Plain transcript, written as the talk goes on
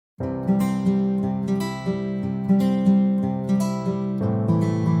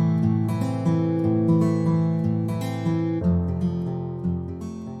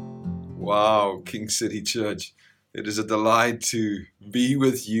Wow, King City Church. It is a delight to be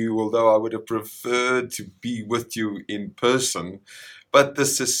with you, although I would have preferred to be with you in person. But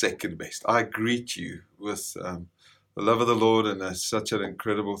this is second best. I greet you with the love of the Lord and such an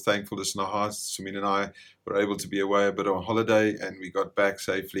incredible thankfulness in our hearts. Sumin and I were able to be away a bit on holiday and we got back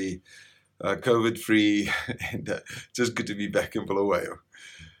safely, COVID free, and just good to be back in Bulawayo.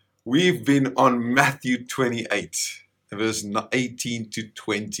 We've been on Matthew 28, verse 18 to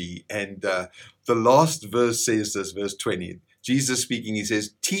 20, and the last verse says this, verse 20. Jesus speaking, he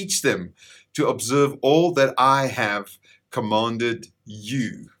says, "Teach them to observe all that I have commanded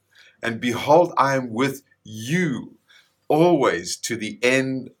you. And behold, I am with you always to the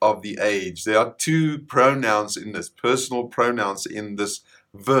end of the age." There are two pronouns in this, personal pronouns in this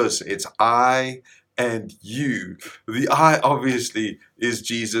verse. It's I and you. The I obviously is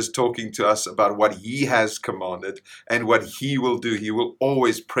Jesus talking to us about what he has commanded and what he will do. He will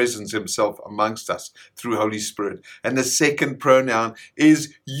always presence himself amongst us through Holy Spirit. And the second pronoun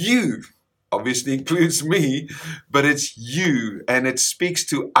is you. Obviously includes me, but it's you, and it speaks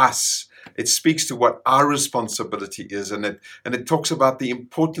to us. It speaks to what our responsibility is, and it talks about the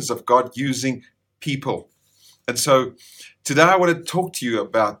importance of God using people. And so today I want to talk to you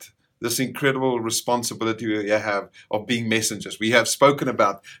about this incredible responsibility we have of being messengers. We have spoken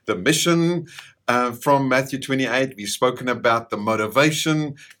about the mission from Matthew 28. We've spoken about the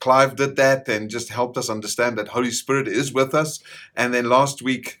motivation. Clive did that and just helped us understand that Holy Spirit is with us. And then last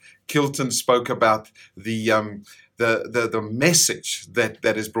week, Kilton spoke about the message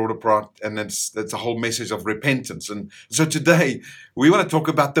that is brought apart, and that's a whole message of repentance. And so today we want to talk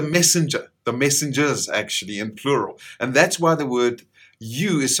about the messengers actually in plural. And that's why the word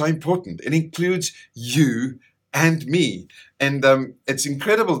you is so important. It includes you and me. And it's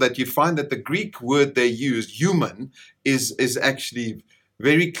incredible that you find that the Greek word they use, human, is actually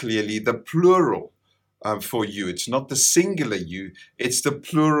very clearly the plural for you. It's not the singular you, it's the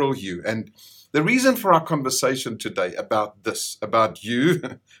plural you. And the reason for our conversation today about this, about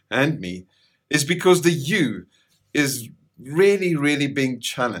you and me, is because the you is really, really being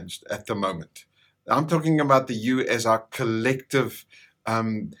challenged at the moment. I'm talking about the you as our collective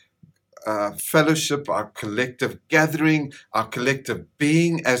fellowship, our collective gathering, our collective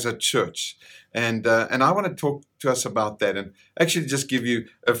being as a church. And I want to talk to us about that and actually just give you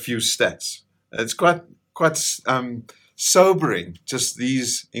a few stats. It's quite sobering, just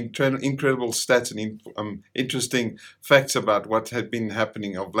these incredible stats and interesting facts about what had been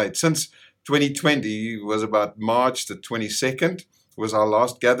happening of late. Since 2020 was about March the 22nd was our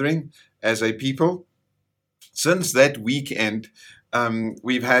last gathering as a people. Since that weekend,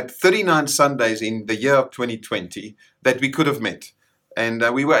 we've had 39 Sundays in the year of 2020 that we could have met. And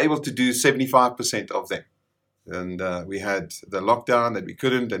we were able to do 75% of them. And we had the lockdown that we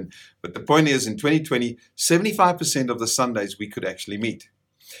couldn't. But the point is, in 2020, 75% of the Sundays we could actually meet.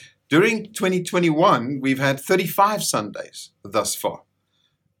 During 2021, we've had 35 Sundays thus far.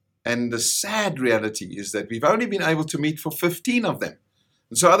 And the sad reality is that we've only been able to meet for 15 of them.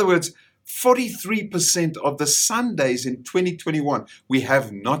 And so in other words, 43% of the Sundays in 2021, we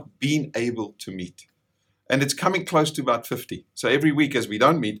have not been able to meet. And it's coming close to about 50. So every week as we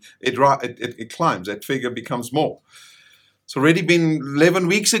don't meet, it climbs. That figure becomes more. It's already been 11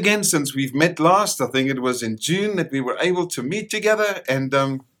 weeks again since we've met last. I think it was in June that we were able to meet together. And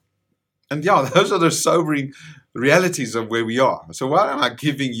yeah, those are the sobering realities of where we are. So why am I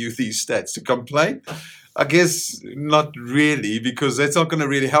giving you these stats? To complain? I guess not really, because that's not going to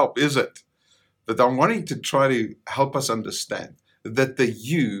really help, is it? But I'm wanting to try to help us understand that the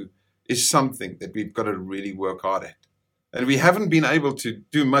you is something that we've got to really work hard at. And we haven't been able to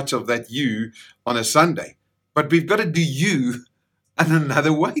do much of that you on a Sunday, but we've got to do you in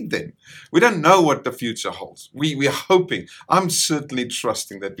another way then. We don't know what the future holds. We're hoping, I'm certainly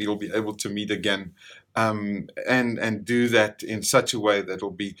trusting that we will be able to meet again and do that in such a way that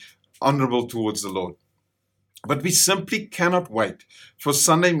will be honorable towards the Lord. But we simply cannot wait for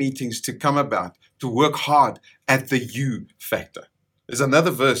Sunday meetings to come about, to work hard at the you factor. There's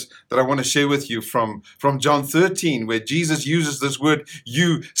another verse that I want to share with you from John 13, where Jesus uses this word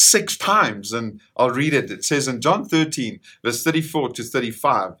you 6 times. And I'll read it. It says in John 13, verse 34 to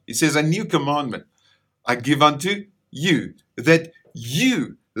 35, it says, "A new commandment I give unto you, that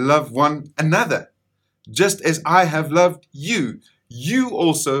you love one another, just as I have loved you. You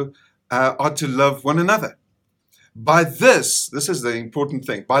also are to love one another. By this is the important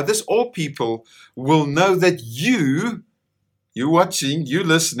thing, by this all people will know that you you watching, you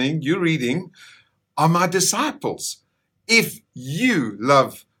listening, you reading, are my disciples if you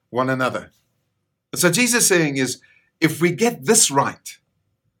love one another. So Jesus saying is, if we get this right,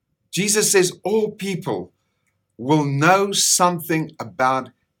 Jesus says all people will know something about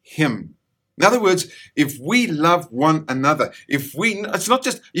him. In other words, if we love one another, it's not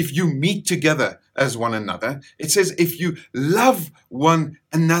just if you meet together as one another, it says if you love one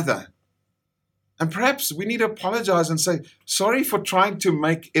another. And perhaps we need to apologize and say, sorry for trying to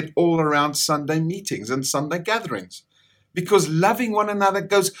make it all around Sunday meetings and Sunday gatherings, because loving one another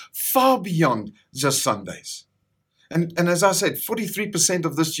goes far beyond just Sundays. And as I said, 43%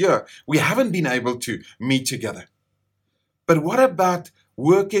 of this year, we haven't been able to meet together. But what about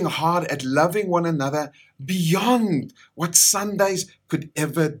working hard at loving one another beyond what Sundays could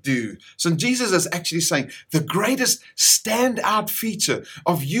ever do? So Jesus is actually saying the greatest standout feature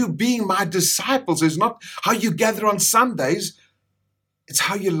of you being my disciples is not how you gather on Sundays, it's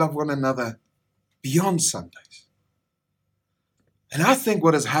how you love one another beyond Sundays. And I think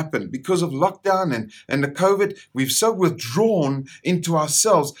what has happened because of lockdown and the COVID, we've so withdrawn into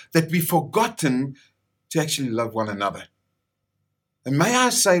ourselves that we've forgotten to actually love one another. And may I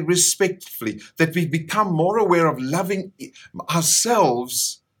say respectfully that we've become more aware of loving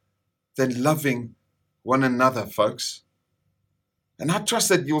ourselves than loving one another, folks. And I trust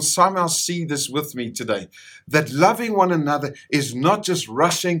that you'll somehow see this with me today, that loving one another is not just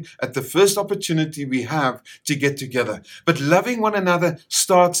rushing at the first opportunity we have to get together, but loving one another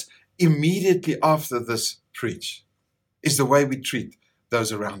starts immediately after this preach, is the way we treat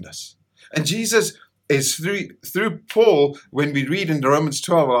those around us. And Jesus is through Paul, when we read in Romans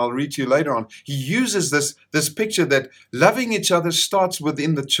 12, I'll read to you later on, he uses this picture that loving each other starts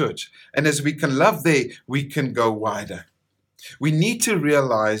within the church. And as we can love there, we can go wider. We need to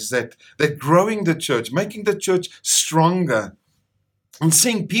realize that growing the church, making the church stronger, and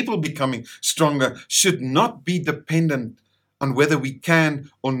seeing people becoming stronger should not be dependent on whether we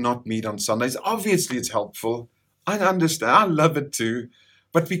can or not meet on Sundays. Obviously, it's helpful. I understand. I love it too.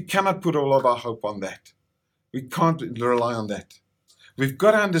 But we cannot put all of our hope on that. We can't rely on that. We've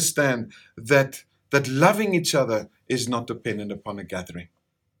got to understand that loving each other is not dependent upon a gathering.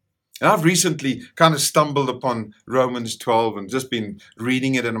 And I've recently kind of stumbled upon Romans 12 and just been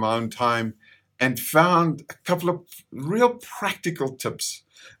reading it in my own time and found a couple of real practical tips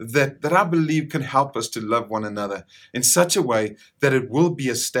that I believe can help us to love one another in such a way that it will be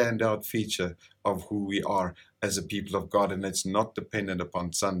a standout feature of who we are as a people of God, and it's not dependent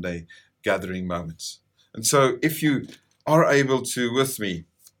upon Sunday gathering moments. And so if you are able to, with me,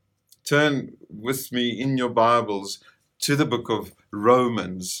 turn with me in your Bibles to the book of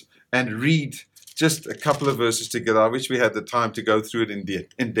Romans and read just a couple of verses together. I wish we had the time to go through it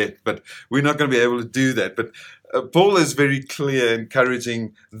in depth, but we're not going to be able to do that. But Paul is very clear,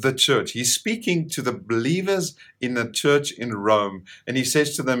 encouraging the church. He's speaking to the believers in the church in Rome, and he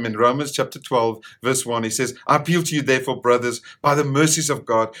says to them in Romans chapter 12, verse 1, he says, I appeal to you, therefore, brothers, by the mercies of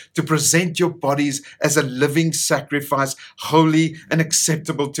God, to present your bodies as a living sacrifice, holy and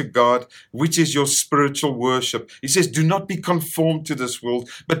acceptable to God, which is your spiritual worship. He says, do not be conformed to this world,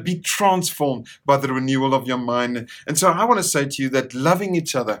 but be transformed by the renewal of your mind. And so I want to say to you that loving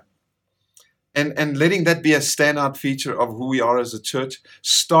each other and letting that be a standout feature of who we are as a church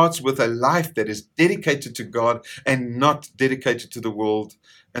starts with a life that is dedicated to God and not dedicated to the world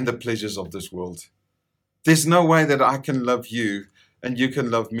and the pleasures of this world. There's no way that I can love you and you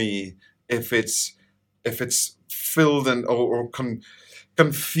can love me if it's filled or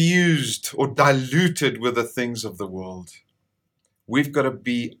confused or diluted with the things of the world. We've got to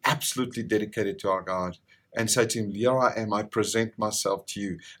be absolutely dedicated to our God and say to him, here I am, I present myself to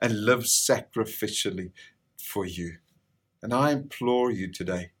you and live sacrificially for you. And I implore you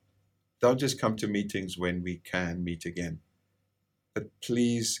today, don't just come to meetings when we can meet again, but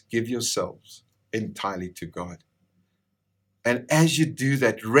please give yourselves entirely to God. And as you do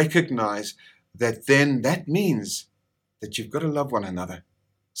that, recognize that then that means that you've got to love one another.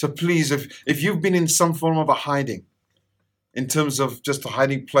 So please, if you've been in some form of a hiding, in terms of just a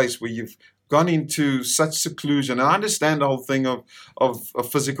hiding place where you've gone into such seclusion. And I understand the whole thing of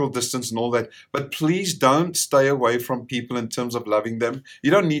physical distance and all that, but please don't stay away from people in terms of loving them.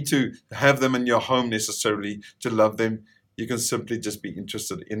 You don't need to have them in your home necessarily to love them. You can simply just be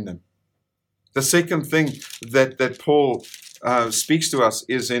interested in them. The second thing that Paul speaks to us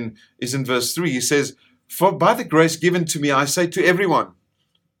is in verse 3. He says, for by the grace given to me, I say to everyone,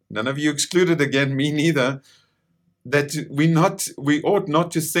 none of you excluded again, me neither, that we ought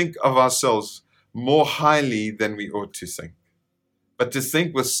not to think of ourselves more highly than we ought to think, but to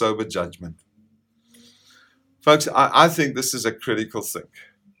think with sober judgment. Folks, I think this is a critical thing.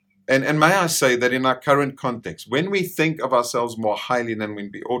 And may I say that in our current context, when we think of ourselves more highly than we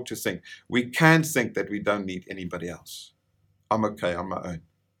ought to think, we can think that we don't need anybody else. I'm okay on my own.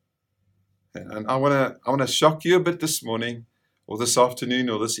 And I want to shock you a bit this morning, or this afternoon,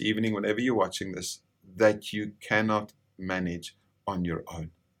 or this evening, whenever you're watching this, that you cannot manage on your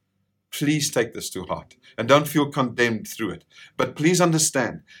own. Please take this to heart and don't feel condemned through it. But please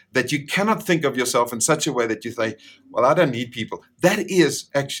understand that you cannot think of yourself in such a way that you say, well, I don't need people. That is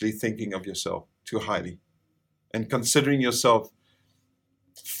actually thinking of yourself too highly and considering yourself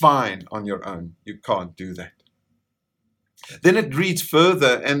fine on your own. You can't do that. Then it reads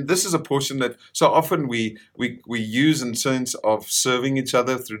further, and this is a portion that so often we use in terms of serving each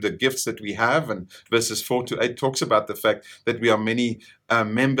other through the gifts that we have. And verses 4-8 talks about the fact that we are many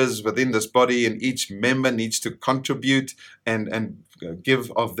members within this body, and each member needs to contribute and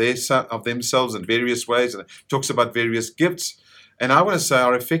give of themselves in various ways. And it talks about various gifts. And I want to say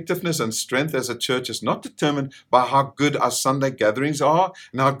our effectiveness and strength as a church is not determined by how good our Sunday gatherings are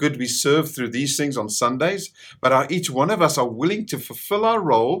and how good we serve through these things on Sundays, but how each one of us are willing to fulfill our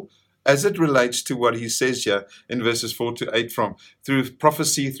role as it relates to what he says here in verses 4-8 from through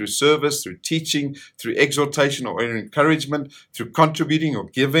prophecy, through service, through teaching, through exhortation or encouragement, through contributing or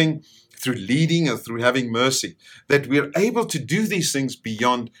giving, through leading or through having mercy, that we're able to do these things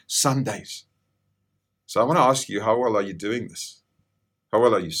beyond Sundays. So I want to ask you, how well are you doing this? How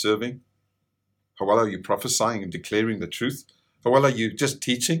well are you serving? How well are you prophesying and declaring the truth? How well are you just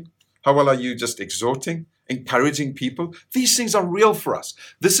teaching? How well are you just exhorting, encouraging people? These things are real for us.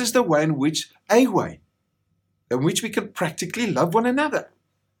 This is the way in which we can practically love one another.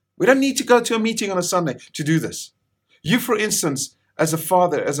 We don't need to go to a meeting on a Sunday to do this. You, for instance, as a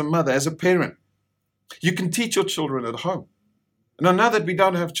father, as a mother, as a parent, you can teach your children at home. And I know that we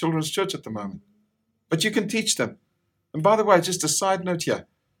don't have children's church at the moment, but you can teach them. And by the way, just a side note here,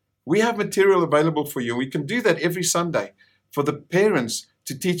 we have material available for you. We can do that every Sunday for the parents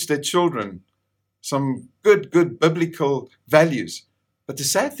to teach their children some good biblical values. But the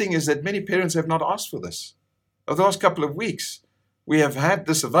sad thing is that many parents have not asked for this. Over the last couple of weeks, we have had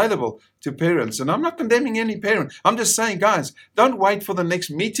this available to parents. And I'm not condemning any parent. I'm just saying, guys, don't wait for the next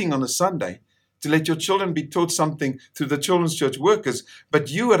meeting on a Sunday to let your children be taught something through the children's church workers, but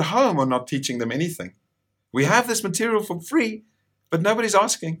you at home are not teaching them anything. We have this material for free, but nobody's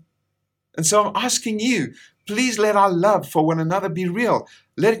asking. And so I'm asking you, please let our love for one another be real.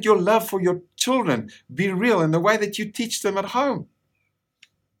 Let your love for your children be real in the way that you teach them at home.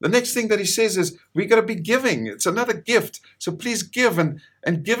 The next thing that he says is we got to be giving. It's another gift. So please give. And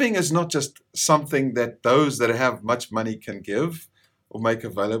giving is not just something that those that have much money can give or make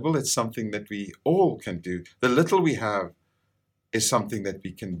available. It's something that we all can do. The little we have is something that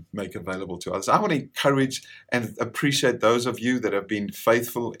we can make available to others. I want to encourage and appreciate those of you that have been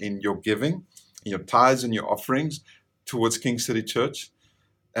faithful in your giving, in your tithes and your offerings towards King City Church.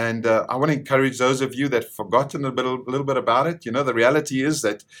 And I want to encourage those of you that have forgotten a little bit about it. You know, the reality is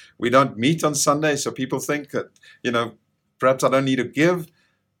that we don't meet on Sunday, so people think that, perhaps I don't need to give.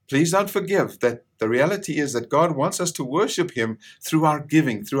 Please don't forgive that the reality is that God wants us to worship him through our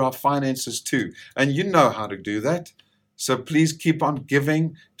giving, through our finances too. And you know how to do that. So please keep on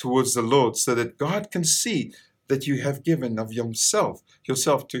giving towards the Lord so that God can see that you have given of yourself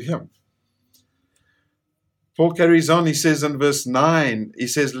to him. Paul carries on, he says in verse 9, he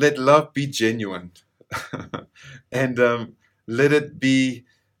says, let love be genuine. And let it be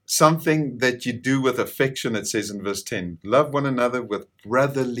something that you do with affection, it says in verse 10. Love one another with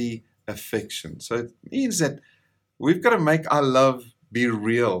brotherly affection. So it means that we've got to make our love be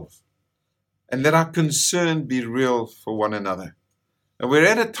real. And let our concern be real for one another. And we're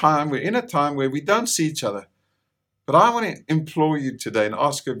in a time where we don't see each other. But I want to implore you today and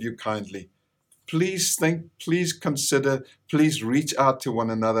ask of you kindly, please think, please consider, please reach out to one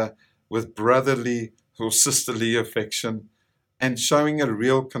another with brotherly or sisterly affection and showing a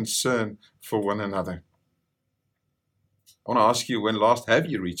real concern for one another. I want to ask you, when last have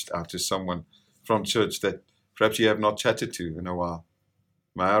you reached out to someone from church that perhaps you have not chatted to in a while?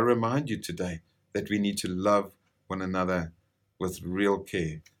 May I remind you today that we need to love one another with real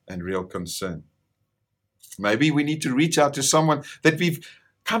care and real concern. Maybe we need to reach out to someone that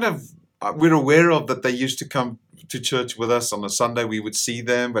we're aware of, that they used to come to church with us on a Sunday. We would see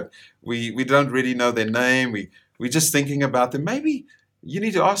them, but we don't really know their name. We're just thinking about them. Maybe you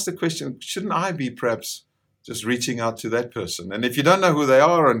need to ask the question, shouldn't I be perhaps just reaching out to that person? And if you don't know who they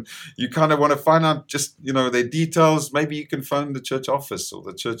are and you kind of want to find out just, their details, maybe you can phone the church office or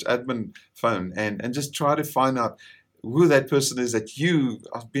the church admin phone and just try to find out who that person is that you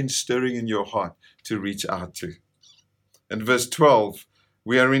have been stirring in your heart to reach out to. In verse 12,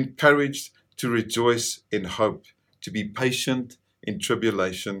 we are encouraged to rejoice in hope, to be patient in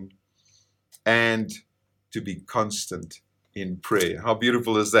tribulation, and to be constant in prayer. How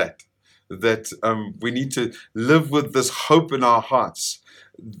beautiful is that? That we need to live with this hope in our hearts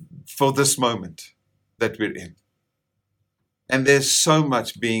for this moment that we're in. And there's so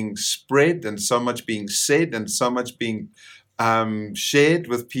much being spread and so much being said and so much being shared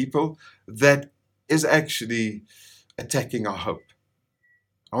with people that is actually attacking our hope.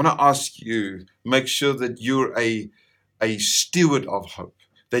 I want to ask you, make sure that you're a steward of hope,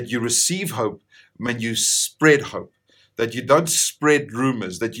 that you receive hope when you spread hope, that you don't spread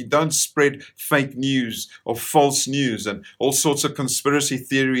rumors, that you don't spread fake news or false news and all sorts of conspiracy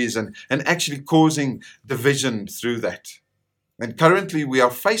theories and actually causing division through that. And currently we are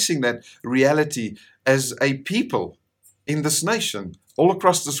facing that reality as a people in this nation, all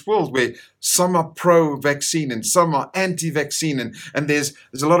across this world, where some are pro-vaccine and some are anti-vaccine. And there's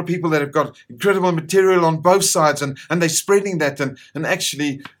a lot of people that have got incredible material on both sides and they're spreading that. And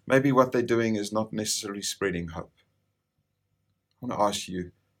actually, maybe what they're doing is not necessarily spreading hope. I want to ask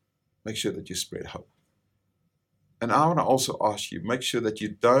you, make sure that you spread hope. And I want to also ask you, make sure that you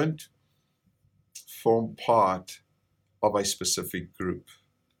don't form part of a specific group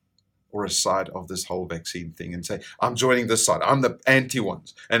or a side of this whole vaccine thing and say, I'm joining this side, I'm the anti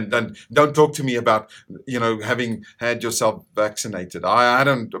ones, and don't talk to me about, having had yourself vaccinated. I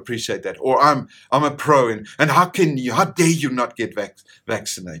don't appreciate that. Or I'm a pro, and how dare you not get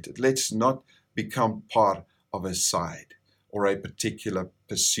vaccinated? Let's not become part of a side or a particular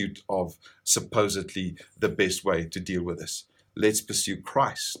pursuit of supposedly the best way to deal with this. Let's pursue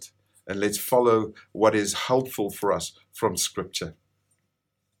Christ. And let's follow what is helpful for us from Scripture.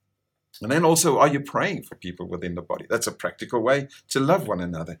 And then also, are you praying for people within the body? That's a practical way to love one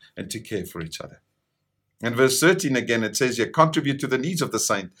another and to care for each other. In verse 13 again, it says, contribute to the needs of the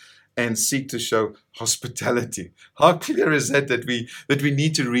saint and seek to show hospitality. How clear is that we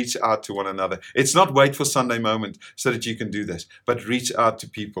need to reach out to one another? It's not wait for Sunday moment so that you can do this, but reach out to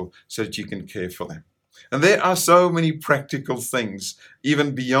people so that you can care for them. And there are so many practical things,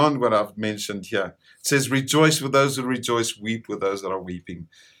 even beyond what I've mentioned here. It says, rejoice with those who rejoice, weep with those that are weeping.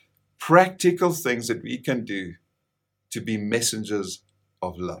 Practical things that we can do to be messengers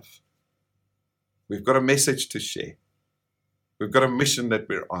of love. We've got a message to share. We've got a mission that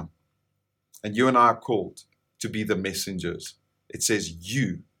we're on. And you and I are called to be the messengers. It says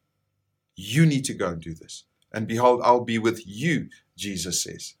you need to go and do this. And behold, I'll be with you, Jesus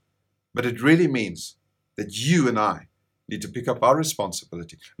says. But it really means that you and I need to pick up our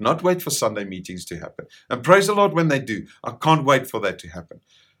responsibility, not wait for Sunday meetings to happen. And praise the Lord when they do. I can't wait for that to happen.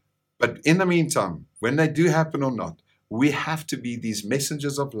 But in the meantime, when they do happen or not, we have to be these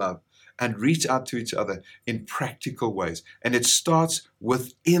messengers of love and reach out to each other in practical ways. And it starts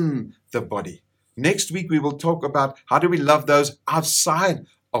within the body. Next week, we will talk about how do we love those outside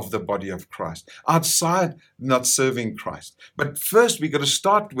of the body of Christ, outside not serving Christ. But first, we got to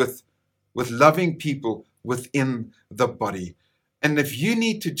start with loving people within the body. And if you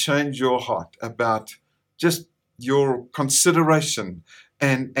need to change your heart about just your consideration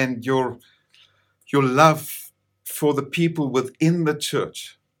and your love for the people within the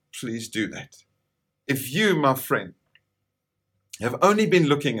church, please do that. If you, my friend, have only been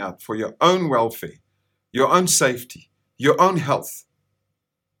looking out for your own welfare, your own safety, your own health,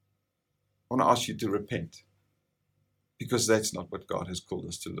 I want to ask you to repent, because that's not what God has called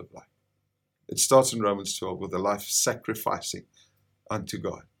us to live like. It starts in Romans 12 with a life sacrificing unto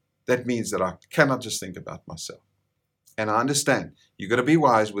God. That means that I cannot just think about myself. And I understand you've got to be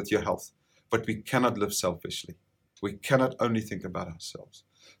wise with your health, but we cannot live selfishly. We cannot only think about ourselves.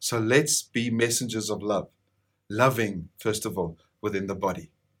 So let's be messengers of love, loving, first of all, within the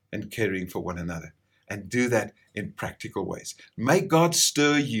body and caring for one another. And do that in practical ways. May God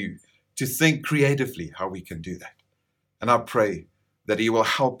stir you to think creatively how we can do that. And I pray that He will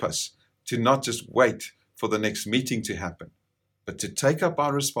help us to not just wait for the next meeting to happen, but to take up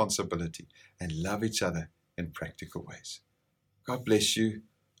our responsibility and love each other in practical ways. God bless you.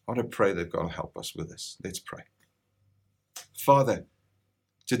 I want to pray that God will help us with this. Let's pray. Father,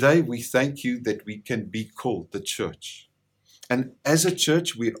 today we thank you that we can be called the church. And as a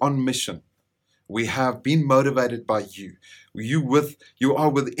church, we're on mission. We have been motivated by you. You are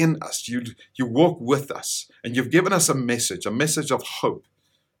within us. You walk with us. And you've given us a message of hope.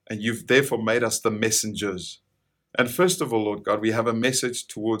 And you've therefore made us the messengers. And first of all, Lord God, we have a message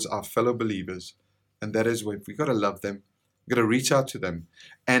towards our fellow believers. And that is we've got to love them. We're going to reach out to them.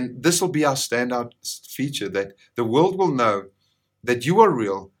 And this will be our standout feature, that the world will know that you are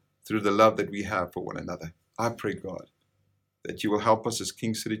real through the love that we have for one another. I pray, God, that you will help us as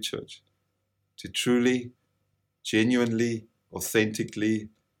King City Church to truly, genuinely, authentically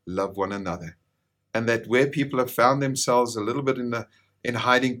love one another. And that where people have found themselves a little bit in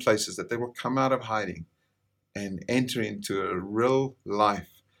hiding places, that they will come out of hiding and enter into a real life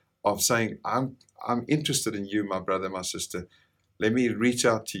of saying, I'm interested in you, my brother, my sister. Let me reach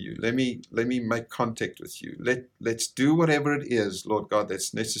out to you. Let me make contact with you. Let's do whatever it is, Lord God,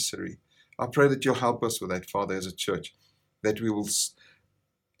 that's necessary. I pray that you'll help us with that, Father, as a church, that we will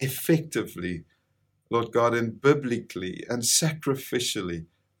effectively, Lord God, and biblically and sacrificially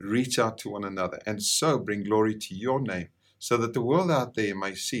reach out to one another and so bring glory to your name, so that the world out there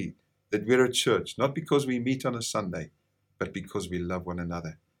may see that we're a church, not because we meet on a Sunday, but because we love one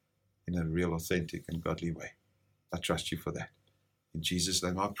another in a real, authentic, and godly way. I trust you for that. In Jesus'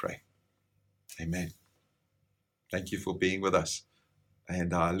 name I pray. Amen. Thank you for being with us.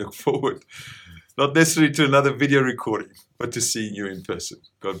 And I look forward, not necessarily to another video recording, but to seeing you in person.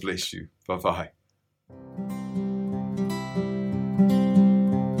 God bless you. Bye-bye.